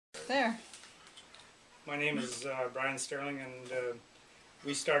there. My name is Brian Sterling, and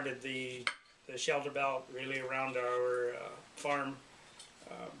we started the shelter belt really around our farm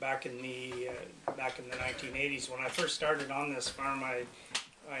back in the 1980s. When I first started on this farm, I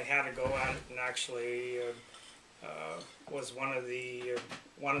had a go at it, and actually was one of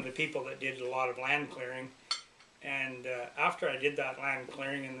the people that did a lot of land clearing. And after I did that land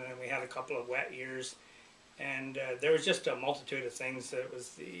clearing, and then we had a couple of wet years, and there was just a multitude of things. It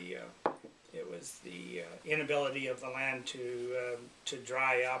was the inability of the land to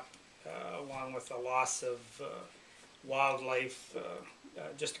dry up, along with the loss of wildlife,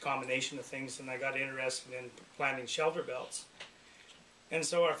 just a combination of things. And I got interested in planting shelter belts. And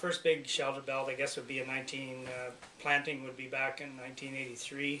so our first big shelter belt, I guess, would be planting would be back in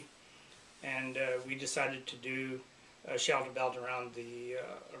 1983. And we decided to do a shelter belt around the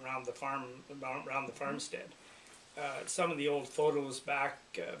farmstead. Some of the old photos back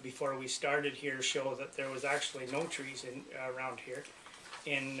before we started here show that there was actually no trees around here.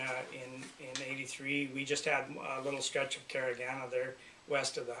 In '83, we just had a little stretch of Caragana there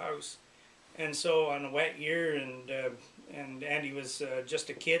west of the house. And so on a wet year, and Andy was just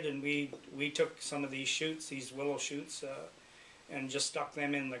a kid, and we took some of these shoots, these willow shoots, and just stuck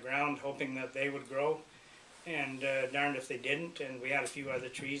them in the ground, hoping that they would grow. And darned if they didn't. And we had a few other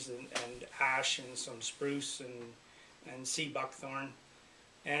trees, and ash and some spruce and sea buckthorn.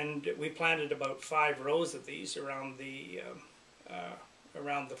 And we planted about 5 rows of these around the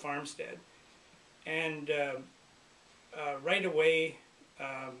farmstead. And right away,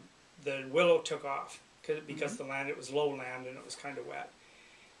 the willow took off because the land, it was low land and it was kind of wet.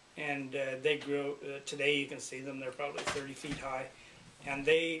 And they grew. Today you can see them; they're probably 30 feet high, and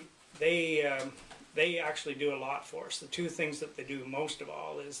they actually do a lot for us. The two things that they do most of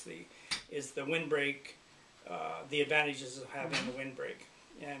all is the windbreak, the advantages of having the windbreak,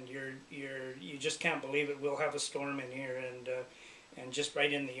 and you just can't believe it. We'll have a storm in here, and just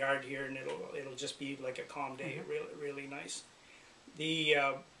right in the yard here, and it'll just be like a calm day. Really nice. The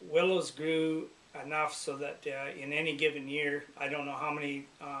willows grew enough so that in any given year, I don't know how many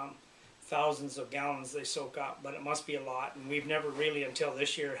thousands of gallons they soak up, but it must be a lot. And we've never really, until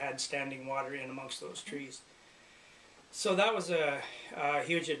this year, had standing water in amongst those trees. So that was a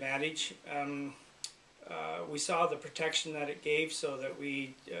huge advantage. We saw the protection that it gave, so that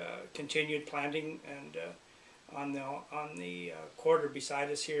we continued planting. And on the quarter beside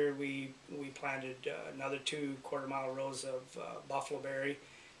us here, we planted another 2 quarter-mile rows of buffalo berry.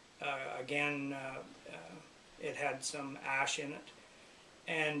 Again, it had some ash in it,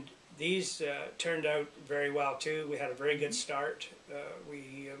 and these turned out very well too. We had a very good start.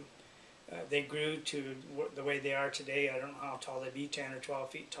 They grew to the way they are today. I don't know how tall they'd be, 10 or 12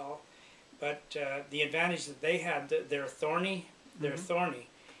 feet tall, but the advantage that they had, they're thorny. They're thorny,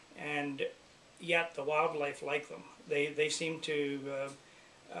 and yet the wildlife like them. They seem to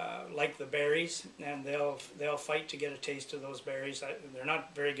like the berries, and they'll fight to get a taste of those berries. They're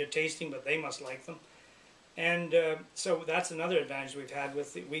not very good tasting, but they must like them. And so that's another advantage we've had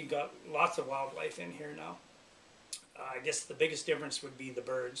we've got lots of wildlife in here now. I guess the biggest difference would be the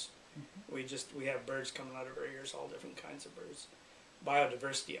birds. We have birds coming out of our ears, all different kinds of birds.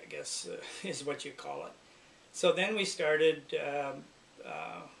 Biodiversity, I guess, is what you call it. So then we started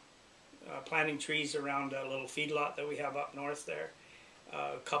planting trees around a little feedlot that we have up north there.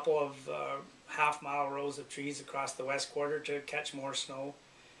 A couple of half-mile rows of trees across the west quarter to catch more snow.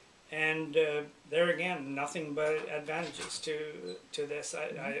 And there again, nothing but advantages to this.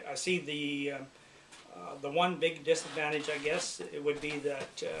 I see the one big disadvantage, I guess, it would be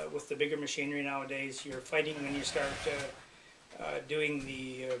that with the bigger machinery nowadays, you're fighting when you start doing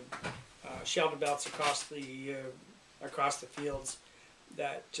the shelter belts across the fields,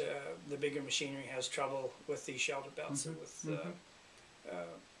 that the bigger machinery has trouble with these shelter belts, with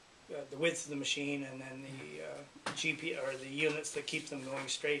the width of the machine, and then the GP or the units that keep them going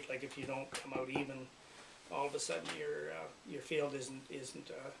straight. Like if you don't come out even, all of a sudden your field isn't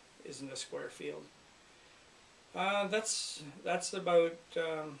a square field. That's about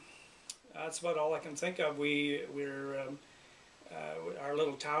all I can think of. Our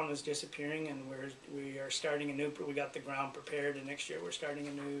little town is disappearing, and we are starting a new. We got the ground prepared, and next year we're starting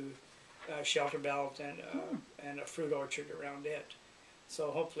a new shelter belt and a fruit orchard around it. So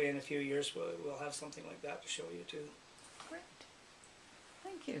hopefully in a few years we'll have something like that to show you too. Great.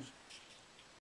 Thank you.